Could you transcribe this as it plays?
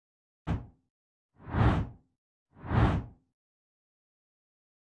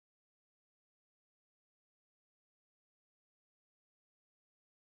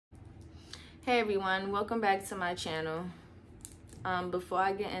Hey everyone, welcome back to my channel. Before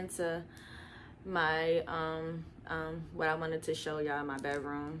I get into my what I wanted to show y'all, my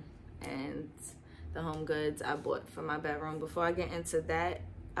bedroom and the home goods I bought for my bedroom, before I get into that,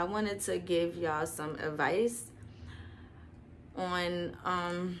 I wanted to give y'all some advice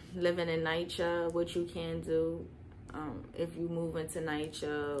on living in NYCHA, what you can do if you move into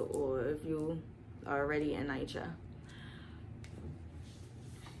NYCHA or if you are already in NYCHA.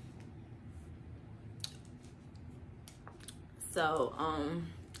 So,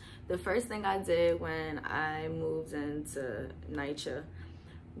 the first thing I did when I moved into NYCHA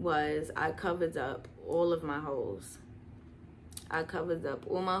was I covered up all of my holes. I covered up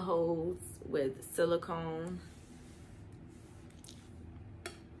all my holes with silicone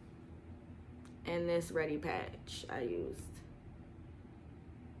and this Ready patch I used.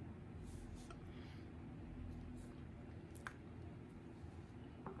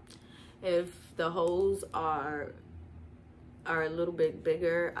 If the holes are a little bit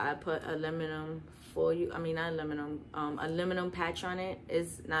bigger, I put aluminum foil. I mean, not aluminum, aluminum patch on it.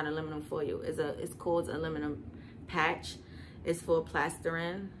 It's not aluminum foil. It's called aluminum patch. It's for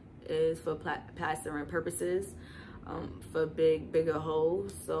plastering. It's for plastering purposes, for bigger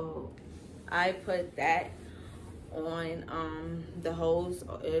holes. So I put that on the holes.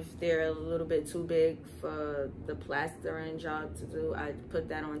 If they're a little bit too big for the plastering job to do, I put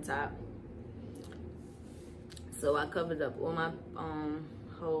that on top. So I covered up all my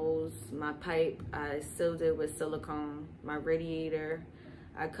holes, my pipe, I sealed it with silicone, my radiator,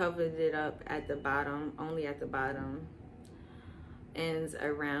 I covered it up at the bottom, only at the bottom, and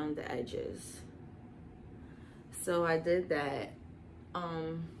around the edges. So I did that.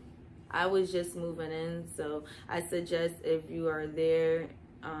 I was just moving in, so I suggest if you are there,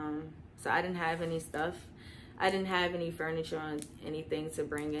 so I didn't have any stuff. I didn't have any furniture or anything to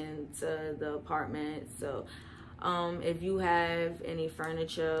bring into the apartment, so if you have any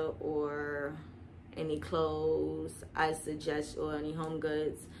furniture or any clothes, I suggest, or any home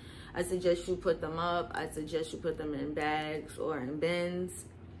goods, I suggest you put them up. I suggest you put them in bags or in bins.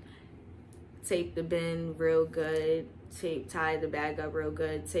 Tape the bin real good. Tie the bag up real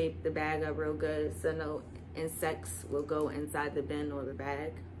good. Tape the bag up real good so no insects will go inside the bin or the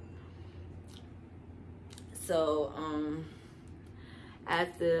bag. So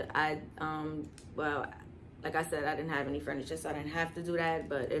after I well, like I said, I didn't have any furniture, so I didn't have to do that.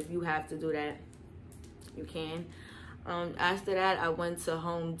 But if you have to do that, you can. After that, I went to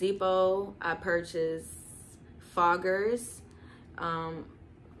Home Depot. I purchased foggers.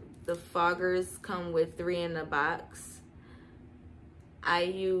 The foggers come with 3 in the box. I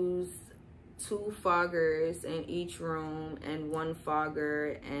use 2 foggers in each room and 1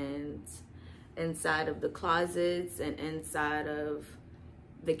 fogger and inside of the closets and inside of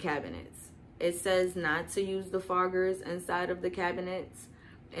the cabinets. It says not to use the foggers inside of the cabinets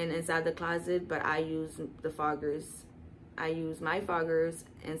and inside the closet, but I use the foggers. I use my foggers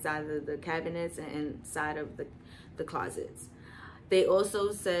inside of the cabinets and inside of the closets. They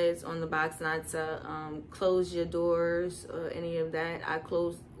also says on the box not to close your doors or any of that. I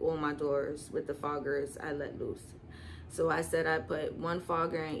closed all my doors with the foggers I let loose. So I said I put 1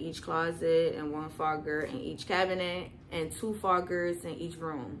 fogger in each closet and 1 fogger in each cabinet and 2 foggers in each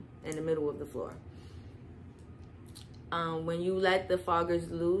room in the middle of the floor. When you let the foggers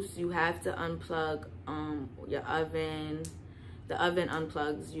loose, you have to unplug your oven. The oven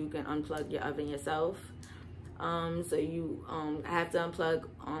unplugs. You can unplug your oven yourself. So you have to unplug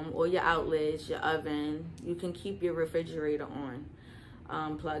all your outlets, your oven. You can keep your refrigerator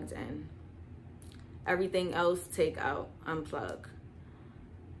on, plugged in. Everything else, take out, unplug.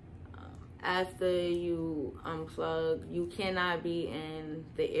 After you unplug, you cannot be in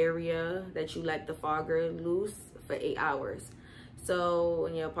the area that you let the fogger loose for 8 hours. So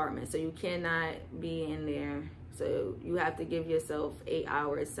in your apartment, so you cannot be in there. So you have to give yourself 8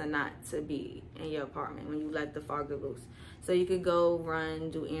 hours to not to be in your apartment when you let the fogger loose. So you could go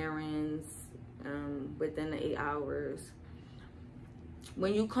run, do errands within the 8 hours.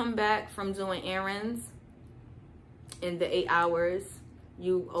 When you come back from doing errands in the 8 hours,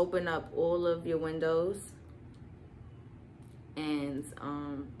 you open up all of your windows and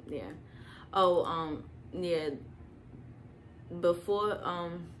yeah. Oh, yeah. Before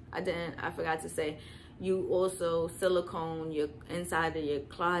I forgot to say, you also silicone your inside of your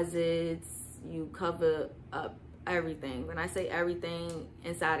closets. You cover up everything. When I say everything,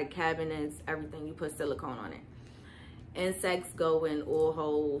 inside of cabinets, everything, you put silicone on it. Insects go in all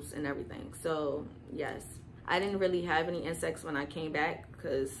holes and everything. So yes, I didn't really have any insects when I came back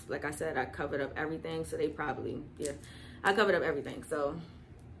because, like I said, I covered up everything. So they probably, yeah, I covered up everything. So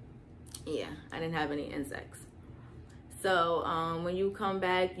yeah, I didn't have any insects. So when you come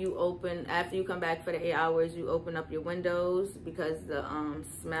back, after you come back for the 8 hours, you open up your windows because the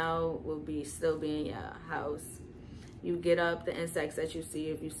smell will still be in your house. You get up the insects that you see,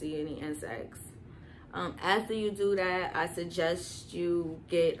 if you see any insects. After you do that, I suggest you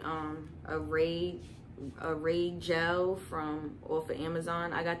get a Raid gel off of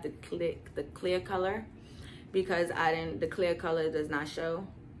Amazon. I got the clear color because the clear color does not show.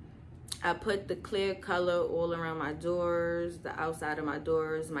 I put the clear color all around my doors, the outside of my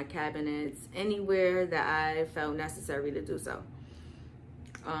doors, my cabinets, anywhere that I felt necessary to do so.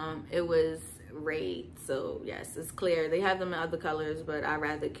 It was Raid, so yes, it's clear. They have them in other colors, but I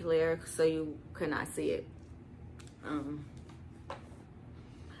rather clear so you could not see it.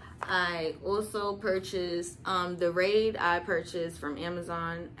 I also purchased the Raid I purchased from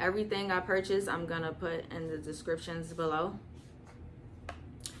Amazon. Everything I purchased, I'm gonna put in the descriptions below.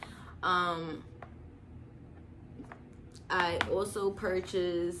 I also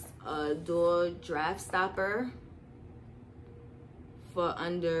purchased a door draft stopper for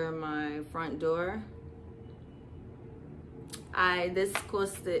under my front door.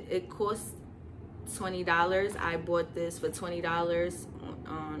 It cost $20. I bought this for $20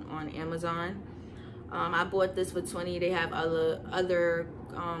 on Amazon. I bought this for $20. They have other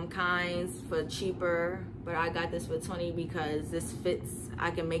kinds for cheaper, but I got this for $20 because this fits.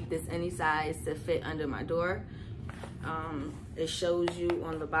 I can make this any size to fit under my door. It shows you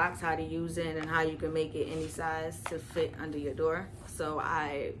on the box how to use it and how you can make it any size to fit under your door. So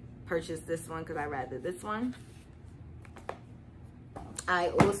I purchased this one because I rather this one. I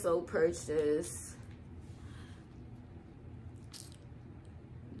also purchased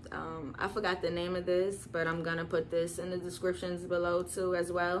I forgot the name of this, but I'm gonna put this in the descriptions below too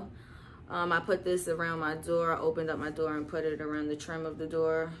as well. I put this around my door. I opened up my door and put it around the trim of the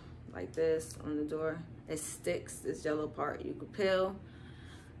door like this on the door. It sticks, this yellow part you could peel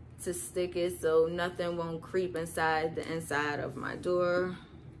to stick it so nothing won't creep inside the inside of my door.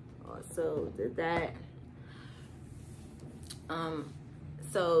 Also did that.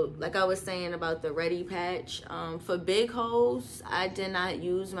 So like I was saying about the Ready Patch, for big holes, I did not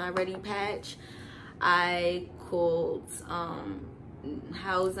use my Ready Patch. I called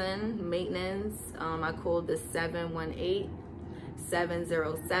housing maintenance. I called the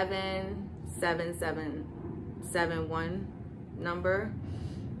 718-707-7771 number.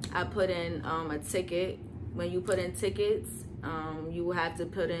 I put in a ticket. When you put in tickets, you will have to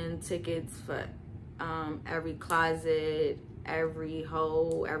put in tickets for every closet, every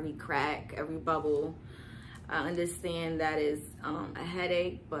hole, every crack, every bubble. I understand that is a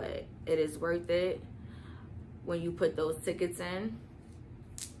headache, but it is worth it when you put those tickets in.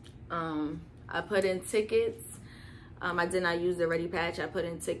 I put in tickets. I did not use the Ready Patch. I put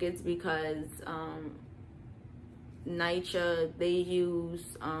in tickets because NYCHA, they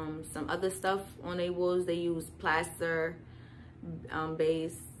use some other stuff on their walls. They use plaster,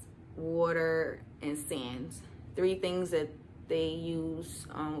 base, water, and sand. 3 things that they use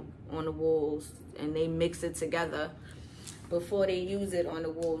on the walls, and they mix it together. Before they use it on the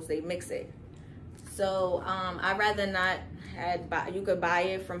walls, they mix it. So I rather not you could buy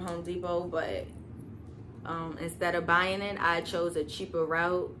it from Home Depot, but instead of buying it, I chose a cheaper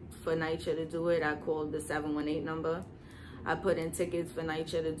route for NYCHA to do it. I called the 718 number. I put in tickets for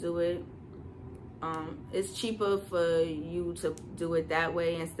NYCHA to do it. It's cheaper for you to do it that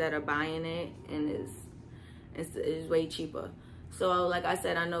way instead of buying it, and it's way cheaper. So like I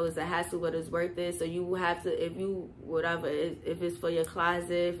said, I know it's a hassle, but it's worth it. So you will have to, if it's for your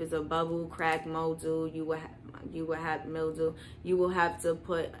closet, if it's a bubble, crack, mildew, you will have mildew, you will have to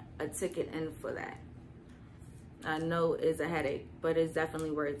put a ticket in for that. I know it's a headache, but it's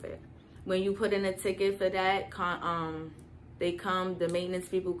definitely worth it. When you put in a ticket for that, the maintenance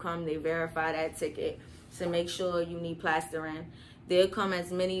people come, they verify that ticket to make sure you need plastering. They'll come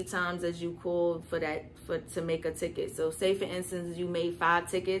as many times as you called to make a ticket. So say for instance, you made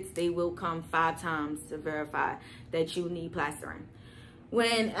 5 tickets, they will come 5 times to verify that you need plastering.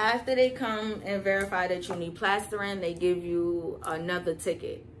 After they come and verify that you need plastering, they give you another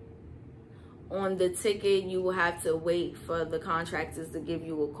ticket. On the ticket, you will have to wait for the contractors to give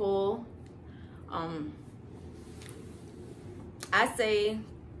you a call. I say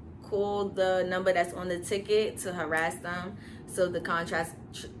call the number that's on the ticket to harass them so the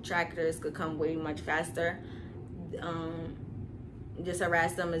contractors could come way much faster. Just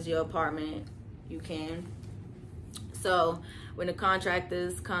harass them as your apartment. You can. So when the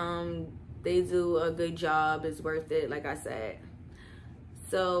contractors come, they do a good job. It's worth it, like I said.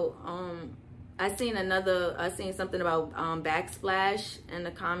 So I seen something about backsplash in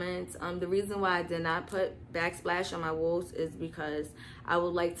the comments. The reason why I did not put backsplash on my walls is because I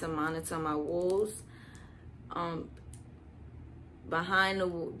would like to monitor my walls. Behind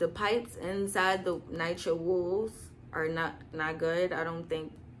the pipes inside the NYCHA walls are not good. I don't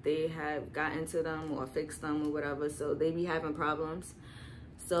think they have gotten to them or fixed them or whatever, so they be having problems.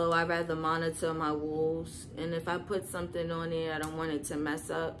 So I rather monitor my walls, and if I put something on there, I don't want it to mess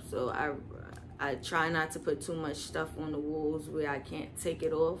up. So I try not to put too much stuff on the walls where I can't take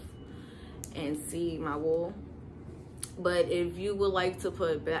it off and see my wall. But if you would like to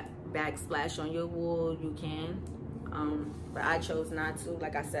put backsplash on your wall, you can. But I chose not to.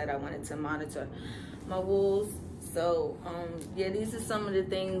 Like I said, I wanted to monitor my walls. So yeah, these are some of the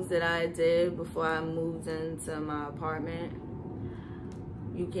things that I did before I moved into my apartment.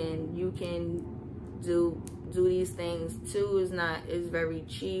 You can do these things too. It's very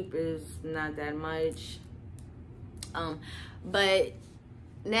cheap. It's not that much. But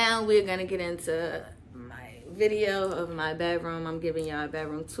now we're gonna get into my video of my bedroom. I'm giving y'all a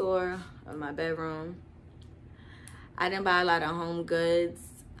bedroom tour of my bedroom. I didn't buy a lot of home goods.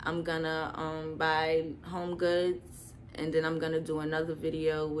 I'm gonna buy home goods, and then I'm gonna do another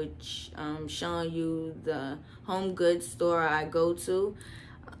video which showing you the home goods store I go to.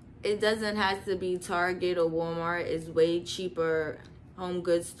 It doesn't have to be Target or Walmart. It's way cheaper home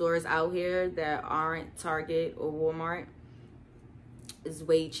goods stores out here that aren't Target or Walmart. It's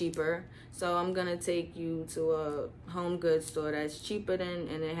way cheaper. So I'm gonna take you to a home goods store that's cheaper than,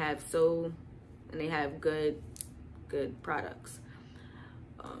 and they have good products.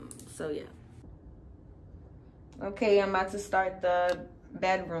 So yeah. Okay, I'm about to start the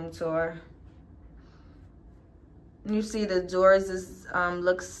bedroom tour. You see the doors is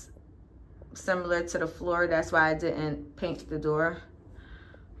looks similar to the floor. That's why I didn't paint the door.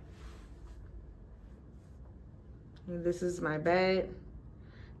 And this is my bed.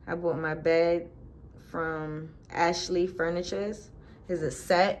 I bought my bed from Ashley Furnitures. It's a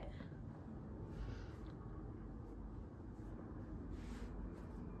set.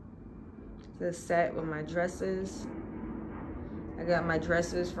 It's a set with my dressers. I got my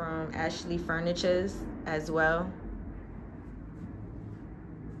dressers from Ashley Furnitures as well.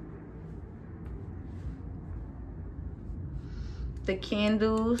 The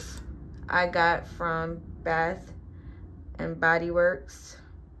candles I got from Bath and Body Works.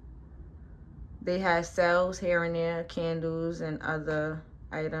 They have sales here and there, candles and other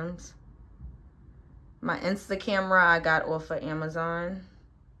items. My Insta camera I got off of Amazon.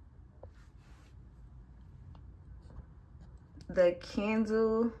 The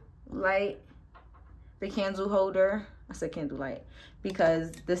candle light, the candle holder. I said candle light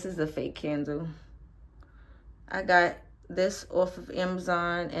because this is a fake candle. I got this off of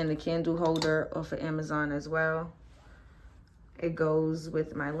Amazon, and the candle holder off of Amazon as well. It goes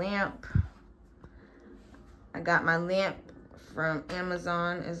with my lamp. I got my lamp from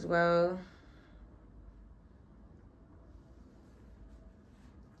Amazon as well.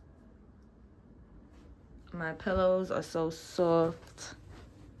 My pillows are so soft.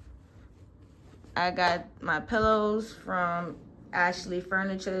 I got my pillows from Ashley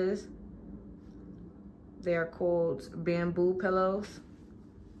Furnitures. They're called bamboo pillows.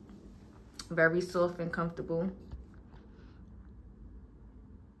 Very soft and comfortable.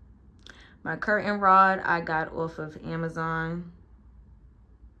 My curtain rod I got off of Amazon.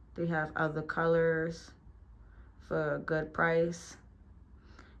 They have other colors for a good price.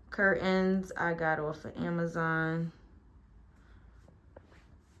 Curtains I got off of Amazon.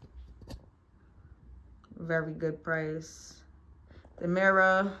 Very good price. The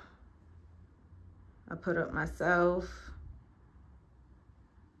mirror I put up myself.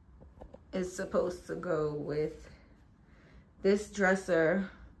 It's supposed to go with this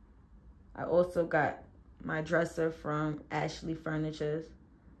dresser. I also got my dresser from Ashley Furnitures.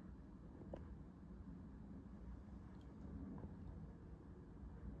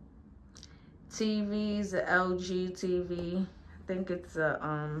 TV's an LG TV. I think it's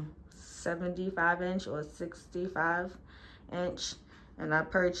a 75 inch or 65 inch. And I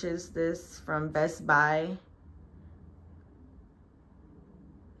purchased this from Best Buy.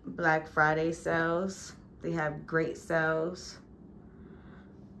 Black Friday sales. They have great sales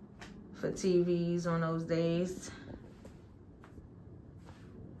for TVs on those days.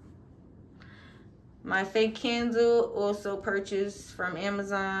 My fake candle also purchased from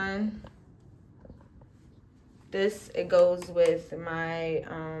Amazon. This, it goes with my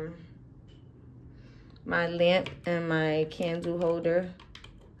my lamp and my candle holder.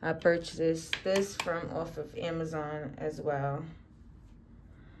 I purchased this from off of Amazon as well.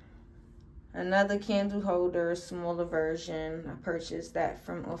 Another candle holder, smaller version. I purchased that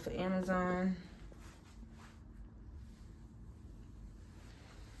from off of Amazon.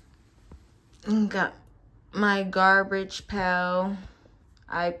 Got my garbage pail.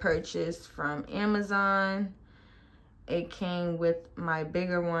 I purchased from Amazon. It came with my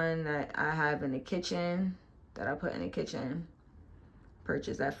bigger one that I have in the kitchen, that I put in the kitchen.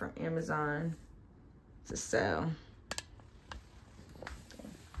 Purchased that from Amazon to sell.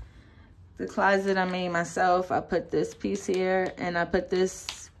 The closet I made myself. I put this piece here, and I put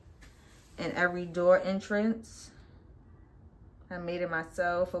this in every door entrance. I made it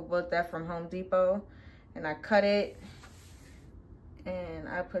myself. I bought that from Home Depot, and I cut it, and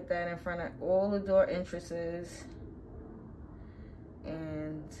I put that in front of all the door entrances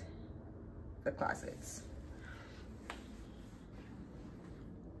and the closets.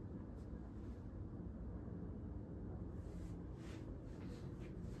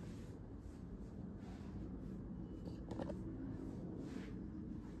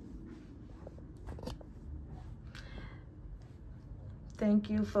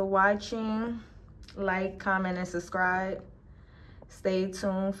 Thank you for watching. Like, comment, and subscribe. Stay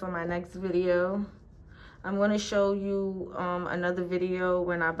tuned for my next video. I'm going to show you another video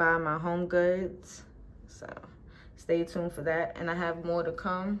when I buy my home goods. So stay tuned for that. And I have more to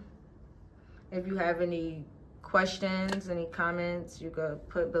come. If you have any questions, any comments, you could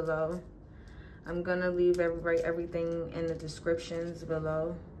put below. I'm going to leave everything in the descriptions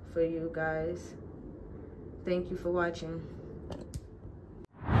below for you guys. Thank you for watching.